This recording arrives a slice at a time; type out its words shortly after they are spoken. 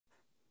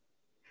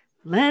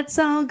Let's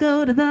all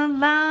go to the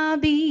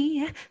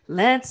lobby.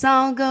 Let's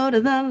all go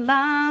to the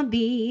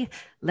lobby.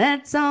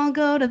 Let's all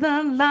go to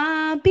the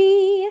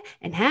lobby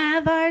and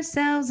have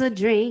ourselves a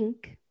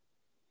drink.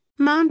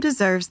 Mom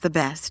deserves the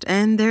best,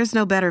 and there's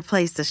no better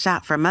place to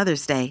shop for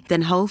Mother's Day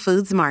than Whole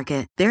Foods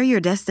Market. They're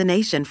your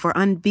destination for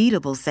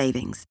unbeatable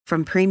savings,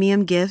 from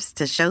premium gifts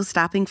to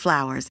show-stopping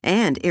flowers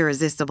and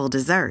irresistible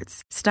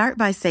desserts. Start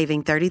by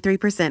saving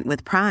 33%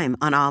 with Prime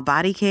on all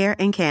body care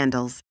and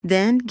candles.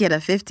 Then get a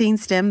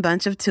 15-stem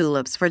bunch of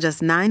tulips for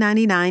just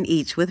 $9.99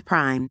 each with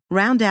Prime.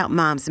 Round out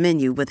Mom's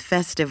menu with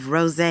festive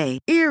rosé,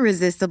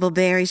 irresistible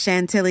berry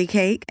chantilly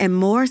cake, and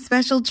more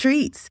special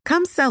treats.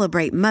 Come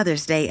celebrate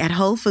Mother's Day at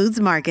Whole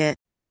Foods Market.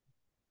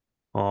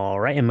 All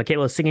right, and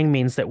Michaela's singing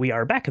means that we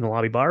are back in the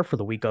lobby bar for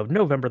the week of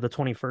November the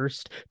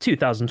 21st,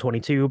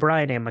 2022.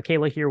 Brian and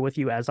Michaela here with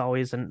you as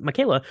always. And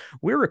Michaela,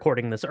 we're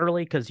recording this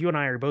early because you and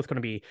I are both going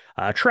to be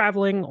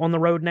traveling on the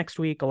road next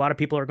week. A lot of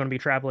people are going to be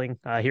traveling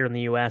here in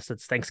the US.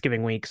 It's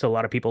Thanksgiving week, so a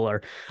lot of people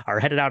are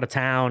headed out of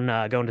town,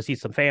 going to see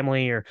some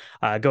family or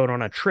going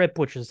on a trip,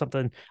 which is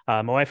something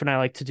my wife and I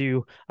like to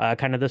do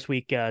kind of this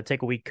week,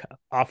 take a week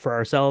off for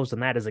ourselves,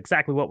 and that is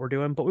exactly what we're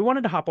doing. But we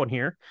wanted to hop on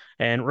here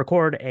and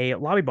record a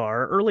lobby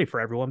bar early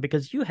for everyone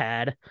because you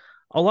had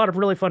a lot of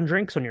really fun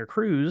drinks on your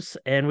cruise,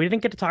 and we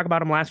didn't get to talk about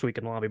them last week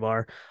in the lobby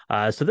bar.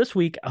 So this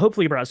week,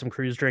 hopefully, you brought some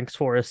cruise drinks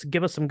for us.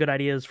 Give us some good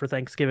ideas for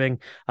Thanksgiving,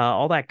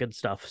 all that good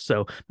stuff.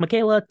 So,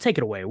 Michaela, take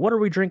it away. What are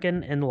we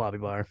drinking in the lobby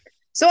bar?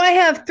 So I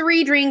have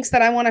three drinks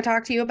that I want to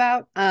talk to you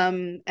about.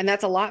 And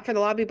that's a lot for the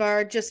lobby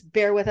bar. Just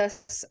bear with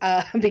us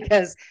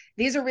because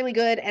these are really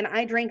good. And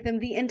I drank them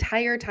the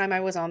entire time I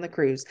was on the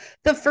cruise.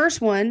 The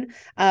first one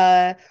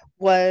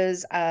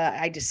was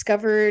I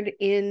discovered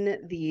in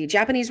the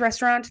Japanese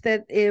restaurant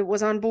that it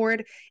was on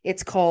board.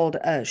 It's called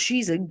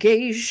She's a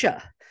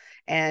Geisha.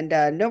 And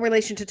no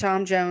relation to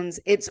Tom Jones.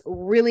 It's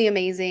really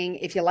amazing.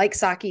 If you like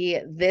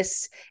sake,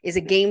 this is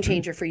a game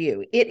changer for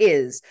you. It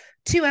is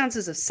 2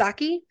 ounces of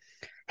sake,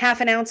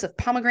 half an ounce of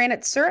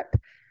pomegranate syrup,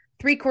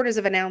 3/4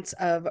 of an ounce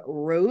of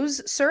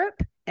rose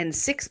syrup, and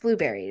 6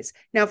 blueberries.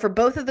 Now, for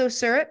both of those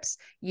syrups,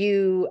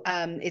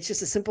 it's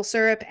just a simple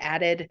syrup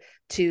added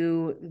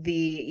to the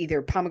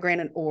either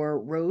pomegranate or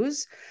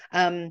rose.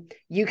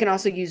 You can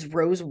also use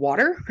rose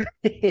water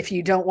if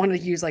you don't want to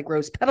use like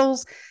rose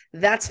petals.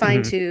 That's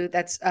fine too.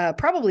 That's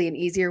probably an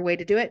easier way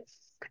to do it.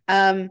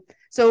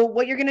 So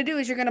what you're going to do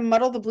is you're going to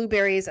muddle the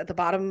blueberries at the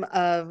bottom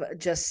of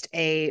just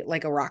a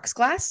rocks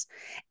glass.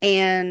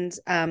 And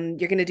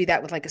you're going to do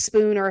that with like a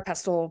spoon or a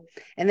pestle.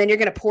 And then you're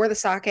going to pour the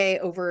sake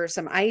over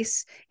some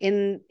ice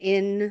in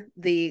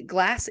the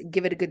glass,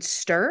 give it a good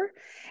stir,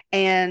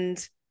 and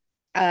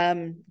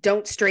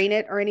don't strain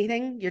it or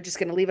anything. You're just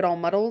going to leave it all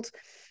muddled.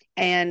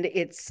 And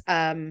it's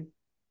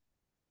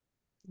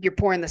you're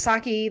pouring the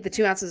sake, the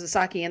 2 ounces of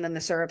sake, and then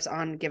the syrups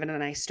on, giving it a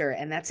nice stir.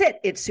 And that's it.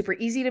 It's super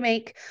easy to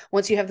make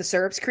once you have the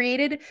syrups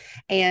created.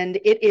 And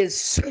it is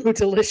so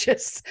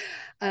delicious.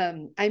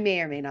 I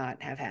may or may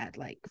not have had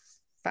like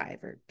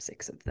 5 or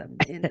 6 of them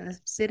in a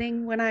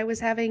sitting when I was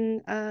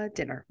having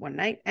dinner one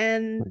night.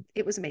 And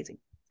it was amazing.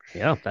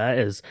 Yeah,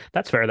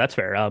 that's fair. That's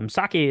fair.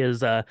 Sake is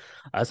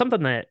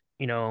something that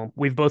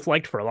we've both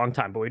liked for a long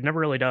time, but we've never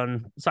really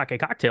done sake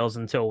cocktails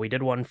until we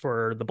did one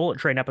for the Bullet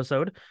Train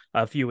episode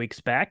a few weeks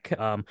back.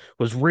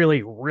 Was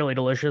really, really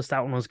delicious.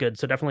 That one was good.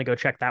 So definitely go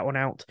check that one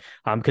out.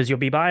 Because you'll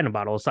be buying a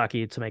bottle of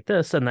sake to make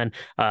this. And then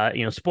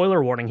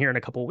spoiler warning, here in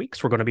a couple of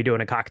weeks, we're going to be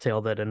doing a cocktail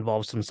that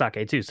involves some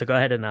sake too. So go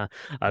ahead and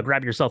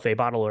grab yourself a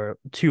bottle or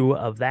two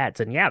of that.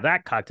 And yeah,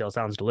 that cocktail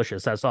sounds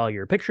delicious. I saw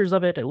your pictures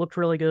of it. It looked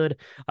really good.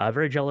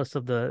 Very jealous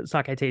of the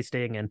sake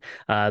tasting and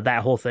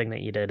that whole thing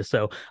that you did.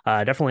 So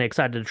definitely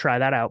excited to try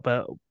that out.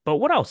 But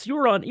what else? You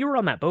were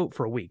on that boat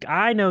for a week.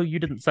 I know you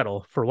didn't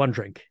settle for one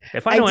drink.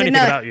 If I know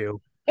anything about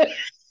you.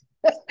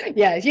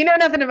 Yeah, if you know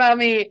nothing about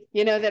me,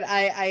 you know that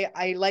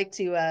I like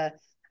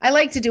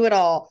to do it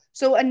all.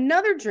 So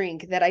another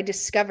drink that I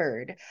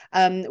discovered,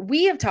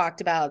 we have talked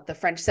about the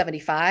French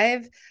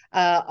 75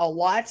 a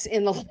lot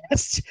in the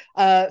last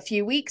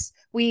few weeks.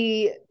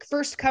 We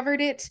first covered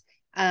it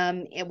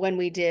when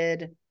we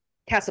did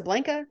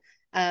Casablanca.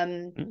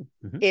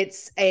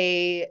 It's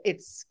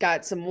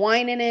got some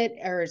wine in it,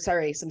 or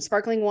sorry, some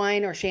sparkling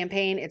wine or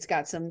champagne. It's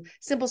got some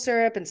simple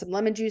syrup and some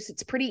lemon juice.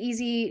 It's a pretty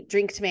easy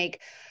drink to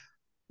make.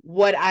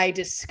 What I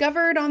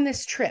discovered on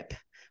this trip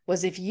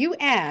was if you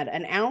add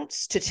 1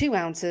 ounce to 2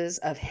 ounces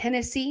of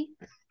Hennessy,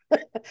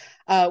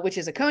 which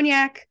is a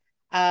cognac,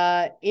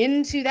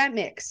 into that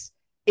mix,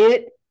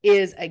 it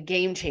is a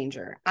game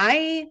changer.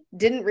 I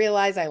didn't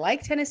realize I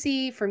liked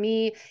Hennessy. For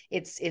me,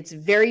 it's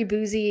very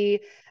boozy.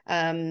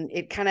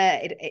 It kind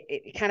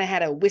of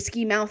had a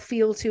whiskey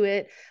mouthfeel to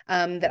it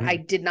that I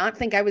did not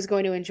think I was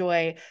going to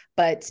enjoy,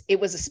 but it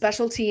was a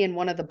specialty in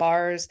one of the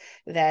bars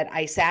that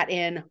I sat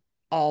in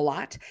a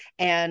lot,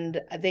 and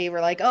they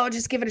were like, oh,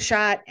 just give it a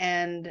shot.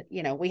 And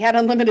we had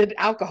unlimited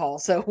alcohol,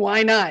 so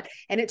why not?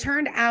 And it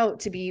turned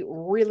out to be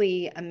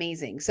really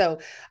amazing. So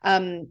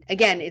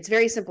again, it's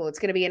very simple. It's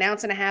going to be 1.5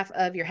 ounces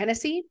of your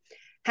Hennessy,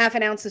 half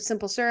an ounce of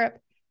simple syrup,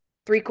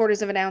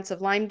 3/4 of an ounce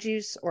of lemon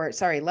juice,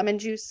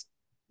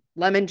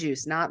 lemon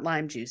juice, not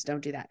lime juice.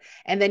 Don't do that.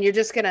 And then you're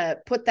just going to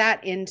put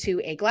that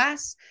into a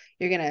glass.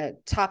 You're going to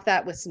top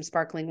that with some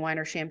sparkling wine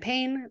or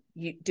champagne.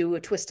 You do a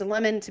twist of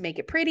lemon to make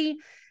it pretty.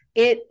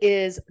 It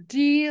is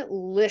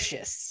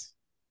delicious.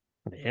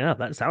 Yeah,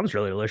 that sounds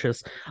really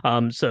delicious.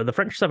 So the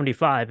French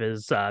 75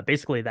 is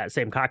basically that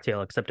same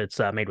cocktail, except it's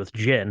made with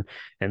gin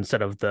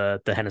instead of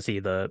the Hennessy,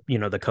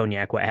 the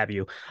cognac, what have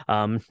you.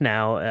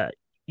 Now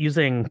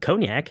using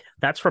cognac,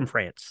 that's from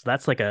France.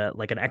 That's like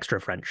an extra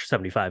French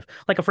 75,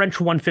 like a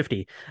French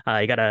 150.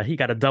 You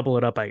gotta double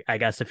it up, I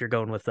guess, if you're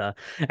going with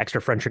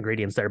extra French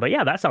ingredients there. But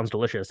yeah, that sounds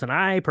delicious, and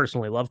I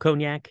personally love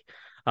cognac.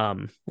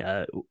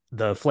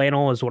 The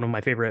flannel is one of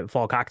my favorite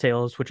fall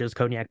cocktails, which is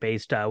cognac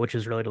based, which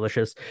is really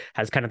delicious,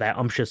 has kind of that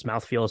unctuous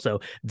mouthfeel. So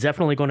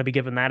definitely going to be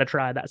giving that a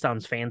try. That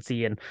sounds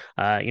fancy and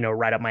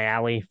right up my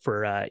alley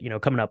for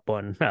coming up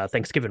on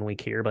Thanksgiving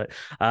week here. But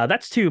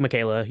that's two,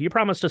 Michaela. You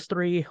promised us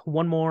three.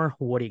 One more.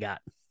 What do you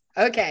got?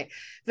 Okay,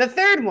 the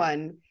third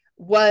one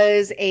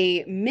was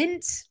a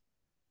mint.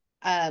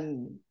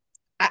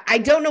 I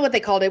don't know what they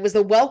called it. It was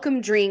the welcome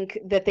drink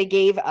that they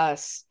gave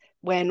us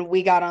when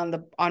we got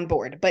on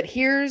board. But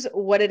here's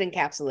what it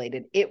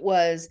encapsulated. It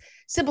was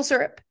simple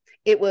syrup,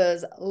 it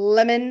was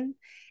lemon,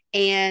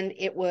 and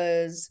it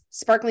was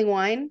sparkling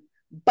wine,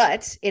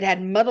 but it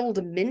had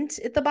muddled mint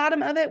at the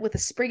bottom of it with a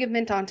sprig of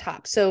mint on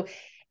top. So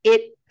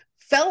it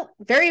felt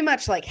very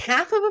much like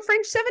half of a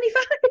French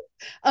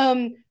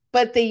 75.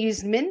 But they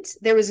used mint.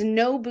 There was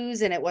no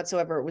booze in it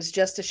whatsoever. It was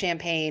just a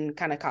champagne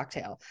kind of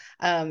cocktail.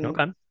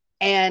 Okay.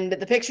 And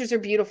the pictures are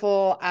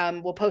beautiful.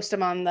 We'll post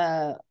them on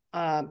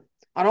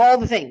on all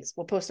the things.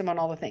 We'll post them on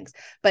all the things,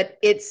 but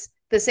it's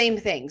the same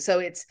thing.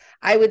 So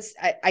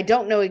I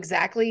don't know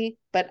exactly,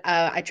 but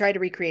I tried to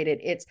recreate it.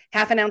 It's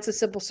half an ounce of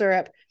simple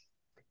syrup,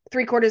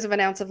 3/4 of an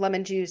ounce of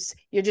lemon juice.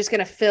 You're just going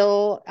to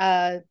fill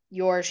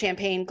your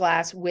champagne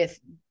glass with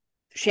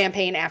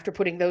champagne after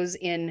putting those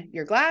in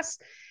your glass.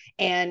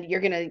 And you're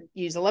going to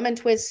use a lemon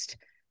twist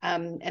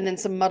and then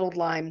some muddled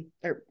lime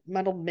or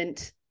muddled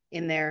mint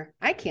in there.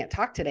 I can't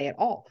talk today at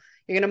all.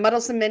 You're going to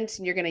muddle some mint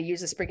and you're going to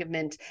use a sprig of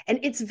mint. And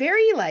it's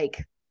very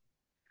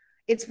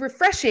it's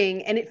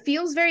refreshing and it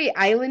feels very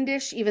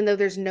islandish, even though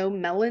there's no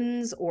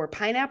melons or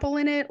pineapple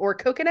in it or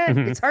coconut.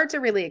 Mm-hmm. It's hard to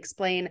really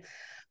explain,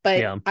 but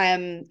yeah.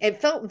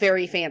 It felt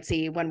very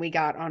fancy when we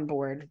got on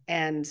board.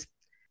 And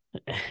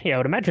yeah, I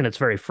would imagine it's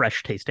very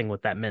fresh tasting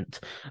with that mint,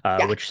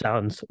 which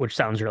sounds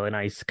really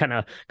nice. Kind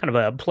of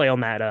a play on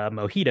that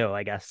mojito,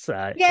 I guess.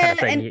 Kind of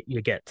thing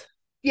you get.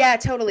 Yeah,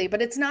 totally.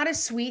 But it's not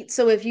as sweet.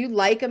 So if you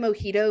like a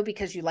mojito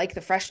because you like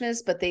the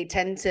freshness, but they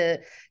tend to,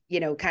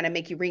 kind of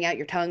make you wring out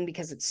your tongue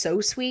because it's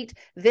so sweet,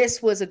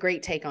 this was a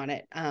great take on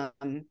it,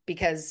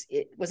 because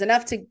it was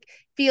enough to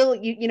feel,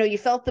 you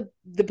felt the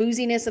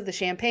booziness of the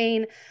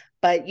champagne,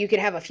 but you could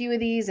have a few of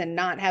these and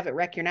not have it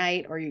wreck your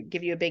night or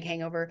give you a big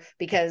hangover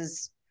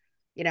because,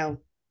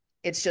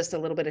 it's just a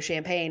little bit of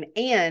champagne.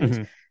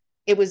 And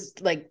it was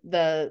like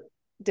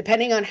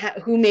depending on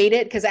who made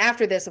it, because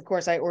after this, of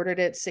course, I ordered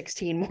it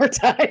 16 more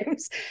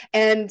times.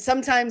 And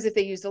sometimes if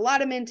they used a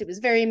lot of mint, it was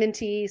very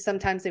minty.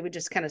 Sometimes they would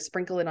just kind of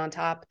sprinkle it on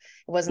top.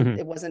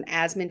 It wasn't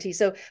as minty.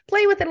 So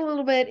play with it a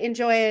little bit,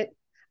 enjoy it.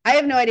 I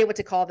have no idea what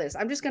to call this.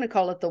 I'm just going to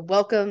call it the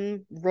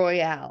Welcome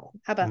Royale.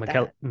 How about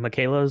that?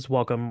 Michaela's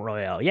Welcome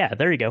Royale. Yeah,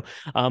 there you go.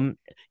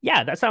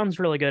 Yeah, that sounds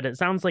really good. It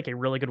sounds like a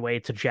really good way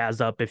to jazz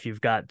up if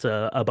you've got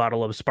a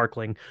bottle of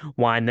sparkling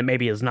wine that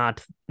maybe is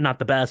not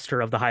the best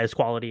or of the highest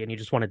quality, and you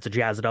just wanted to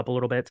jazz it up a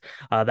little bit.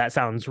 That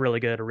sounds really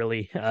good. A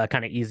really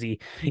kind of easy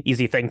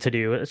thing to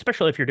do,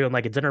 especially if you're doing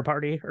like a dinner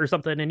party or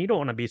something, and you don't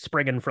want to be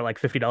sprigging for like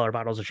 $50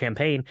 bottles of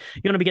champagne.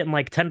 You want to be getting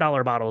like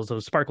 $10 bottles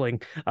of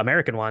sparkling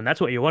American wine.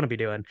 That's what you want to be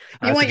doing.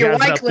 You want your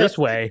Wycliffe this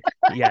way.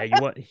 Yeah,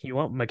 you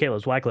want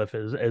Michaela's Wycliffe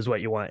is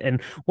what you want.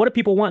 And what do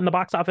people want in the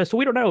box office? So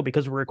we don't know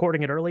because we're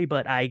recording it early,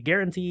 but I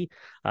guarantee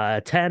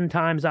 10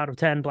 times out of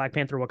 10 Black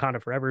Panther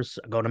Wakanda Forever is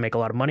going to make a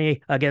lot of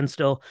money again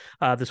still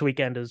this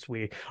weekend as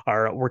we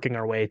are working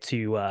our way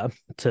to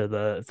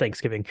the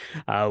Thanksgiving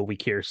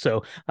week here.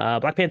 So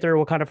Black Panther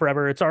Wakanda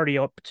Forever, it's already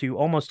up to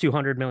almost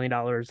 $200 million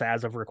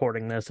as of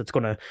recording this. It's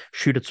going to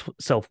shoot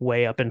itself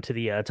way up into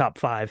the top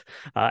 5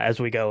 as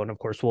we go. And of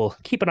course, we'll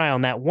keep an eye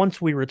on that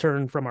once we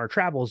return from our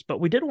travels. But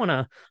we did want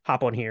to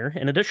hop on here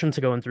in addition to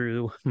going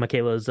through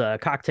Michaela's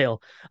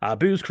cocktail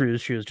booze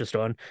cruise she was just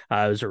on.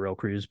 It was a real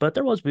cruise, but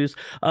there was booze.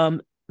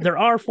 There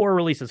are 4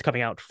 releases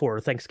coming out for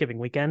Thanksgiving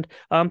weekend.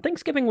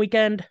 Thanksgiving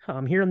weekend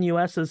here in the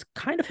US is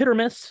kind of hit or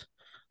miss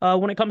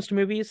when it comes to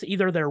movies.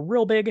 Either they're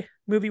real big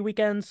movie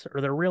weekends or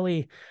they're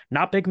really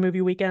not big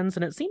movie weekends.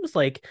 And it seems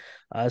like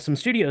some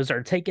studios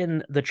are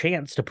taking the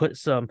chance to put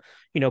some,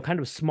 kind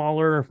of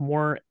smaller,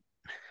 more,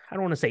 I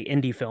don't want to say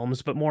indie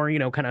films, but more,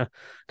 kind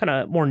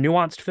of more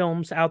nuanced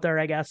films out there,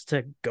 I guess,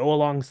 to go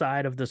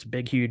alongside of this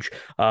big, huge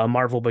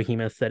Marvel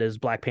behemoth that is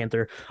Black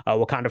Panther,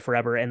 Wakanda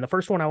Forever. And the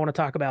first one I want to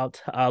talk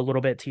about a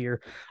little bit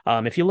here,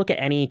 if you look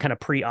at any kind of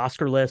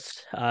pre-Oscar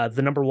list,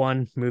 the number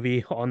 1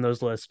 movie on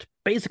those lists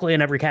basically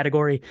in every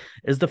category,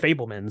 is The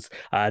Fablemans.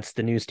 It's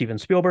the new Steven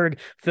Spielberg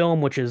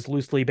film, which is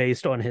loosely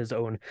based on his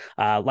own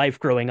life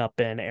growing up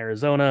in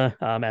Arizona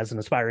as an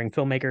aspiring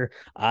filmmaker.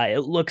 It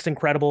looks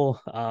incredible.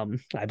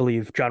 I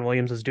believe John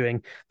Williams is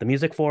doing the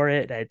music for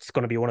it. It's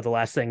going to be one of the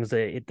last things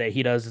that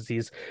he does as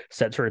he's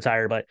set to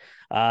retire. But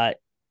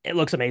it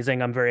looks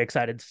amazing. I'm very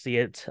excited to see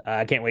it.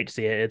 I can't wait to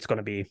see it. It's going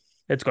to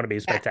be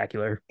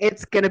spectacular.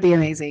 It's going to be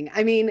amazing.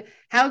 I mean,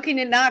 how can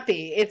it not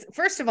be? It's,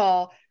 first of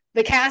all,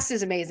 the cast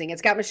is amazing.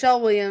 It's got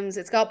Michelle Williams.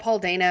 It's got Paul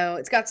Dano.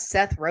 It's got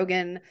Seth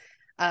Rogen.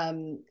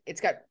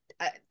 It's got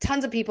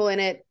tons of people in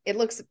it. It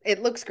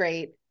looks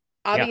great.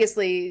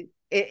 Obviously,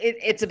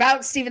 it's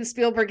about Steven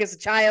Spielberg as a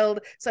child.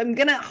 So I'm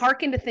gonna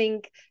hearken to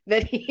think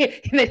that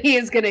he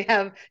is gonna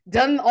have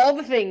done all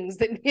the things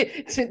that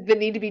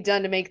need to be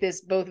done to make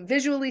this both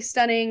visually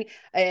stunning.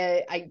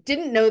 I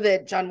didn't know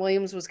that John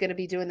Williams was gonna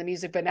be doing the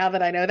music, but now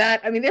that I know that,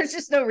 I mean, there's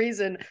just no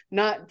reason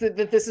not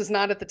that this is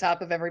not at the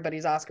top of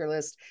everybody's Oscar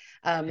list.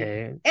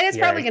 And it's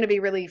probably going to be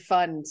really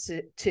fun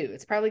too.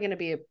 It's probably going to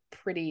be a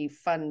pretty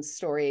fun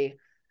story.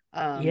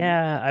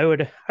 I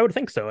would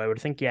think so. I would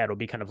think, it'll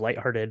be kind of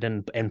lighthearted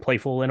and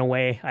playful in a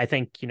way. I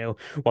think,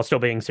 while still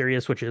being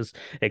serious, which is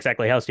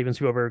exactly how Steven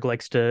Spielberg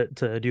likes to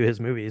do his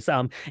movies.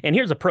 And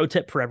here's a pro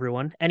tip for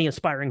everyone, any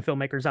aspiring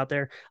filmmakers out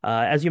there.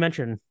 As you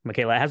mentioned,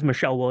 Michaela, it has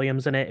Michelle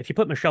Williams in it. If you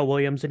put Michelle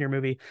Williams in your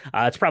movie,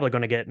 it's probably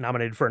going to get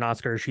nominated for an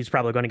Oscar. She's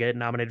probably going to get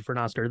nominated for an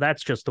Oscar.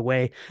 That's just the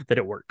way that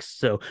it works.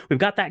 So we've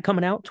got that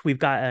coming out. We've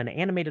got an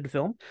animated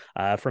film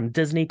from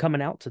Disney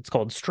coming out. It's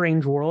called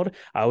Strange World,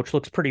 which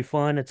looks pretty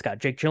fun. It's got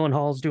Jake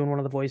Gyllenhaal's doing one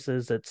of the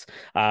voices. It's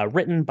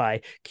written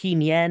by Ki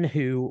Nguyen,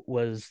 who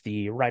was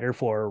the writer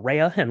for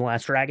Raya and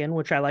Last Dragon,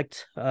 which I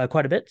liked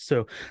quite a bit.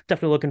 So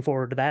definitely looking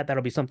forward to that.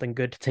 That'll be something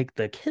good to take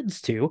the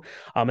kids to.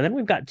 And then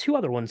we've got two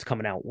other ones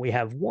coming out. We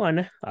have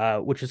one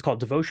which is called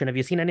Devotion. Have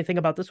you seen anything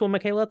about this one,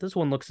 Michaela? This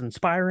one looks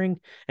inspiring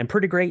and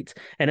pretty great.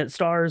 And it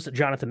stars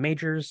Jonathan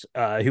Majors,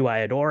 who I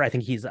adore. I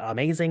think he's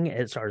amazing.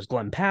 It stars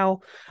Glenn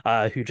Powell,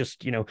 who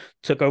just,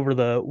 took over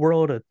the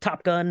world of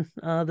Top Gun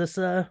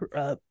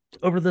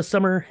over the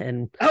summer.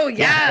 And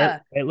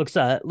it looks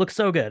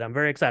so good. I'm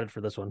very excited for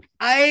this one.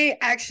 I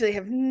actually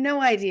have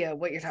no idea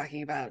what you're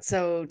talking about,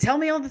 so tell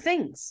me all the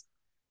things.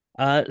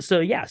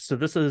 So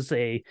this is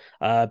a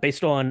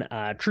based on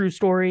a true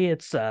story.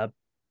 It's a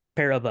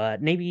pair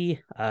of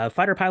Navy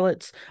fighter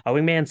pilots, a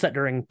wingman set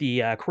during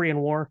the Korean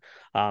War.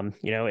 And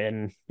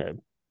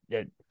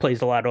it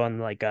plays a lot on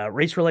like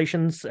race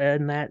relations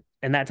in that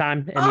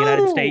time in the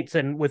United States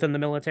and within the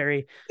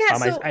military.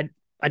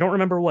 I don't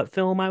remember what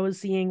film I was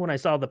seeing when I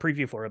saw the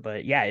preview for it, but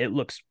it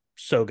looks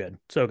so good.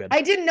 So good.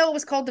 I didn't know it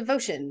was called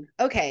Devotion.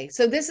 Okay.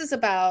 So this is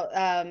about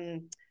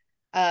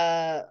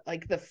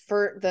like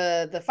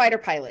the fighter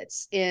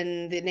pilots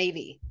in the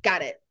Navy.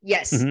 Got it.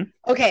 Yes.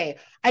 Mm-hmm. Okay.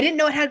 I didn't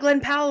know it had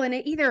Glenn Powell in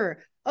it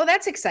either. Oh,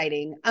 that's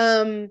exciting.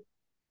 I'm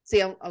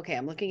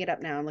looking it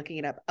up now.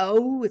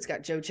 Oh, it's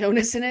got Joe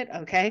Jonas in it.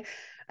 Okay.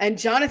 And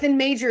Jonathan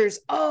Majors.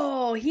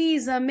 Oh,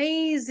 he's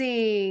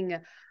amazing.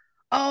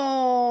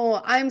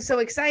 Oh, I'm so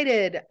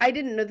excited. I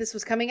didn't know this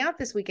was coming out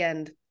this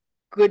weekend.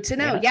 Good to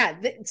know.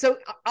 So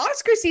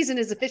Oscar season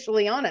is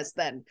officially on us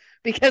then,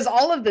 because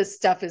all of this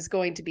stuff is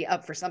going to be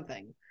up for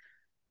something.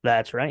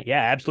 That's right.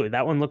 Yeah, absolutely.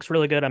 That one looks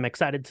really good. I'm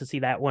excited to see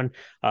that one.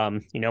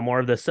 More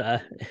of this,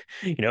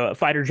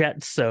 fighter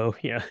jets. So,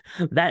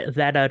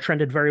 that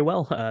trended very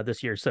well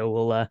this year.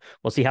 So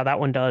we'll see how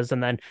that one does.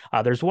 And then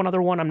there's one other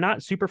one. I'm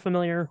not super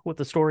familiar with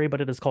the story,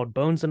 but it is called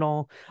Bones and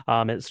All.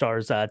 It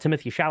stars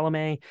Timothée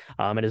Chalamet.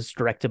 It is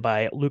directed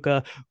by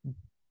Luca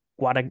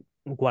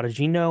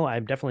Guadagnino.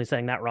 I'm definitely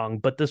saying that wrong,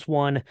 but this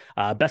one,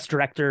 Best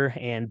Director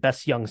and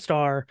Best Young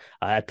Star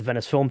at the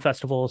Venice Film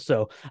Festival.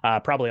 So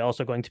probably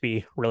also going to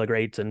be really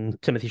great. And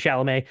Timothée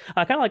Chalamet,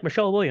 kind of like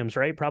Michelle Williams,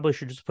 right? Probably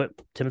should just put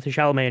Timothée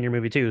Chalamet in your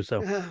movie too.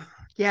 So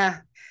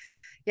yeah.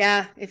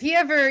 If he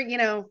ever,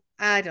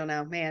 I don't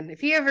know, man. If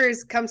he ever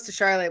comes to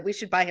Charlotte, we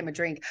should buy him a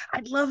drink.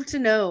 I'd love to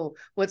know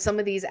what some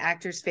of these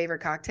actors'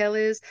 favorite cocktail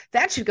is.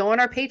 That should go on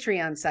our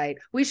Patreon site.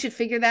 We should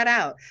figure that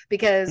out,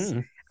 because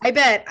I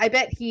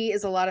bet he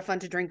is a lot of fun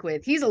to drink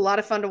with. He's a lot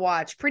of fun to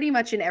watch pretty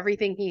much in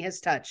everything he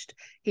has touched.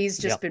 He's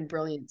just been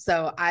brilliant.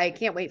 So I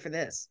can't wait for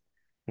this.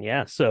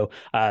 Yeah, so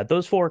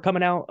those four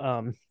coming out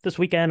this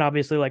weekend.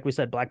 Obviously, like we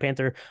said, Black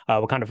Panther,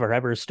 Wakanda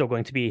Forever is still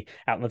going to be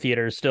out in the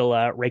theaters, still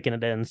raking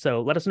it in.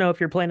 So let us know if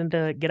you're planning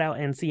to get out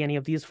and see any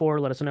of these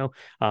four. Let us know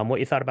what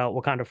you thought about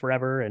Wakanda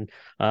Forever, and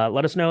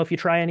let us know if you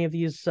try any of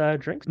these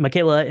drinks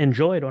Michaela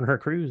enjoyed on her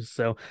cruise.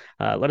 So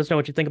let us know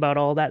what you think about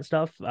all that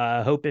stuff.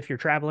 Hope if you're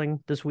traveling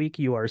this week,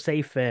 you are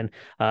safe and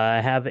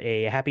have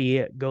a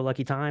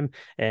happy-go-lucky time.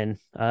 And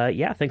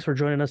thanks for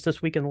joining us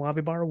this week in the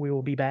Lobby Bar. We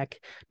will be back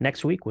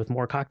next week with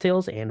more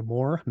cocktails and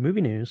more movie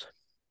news.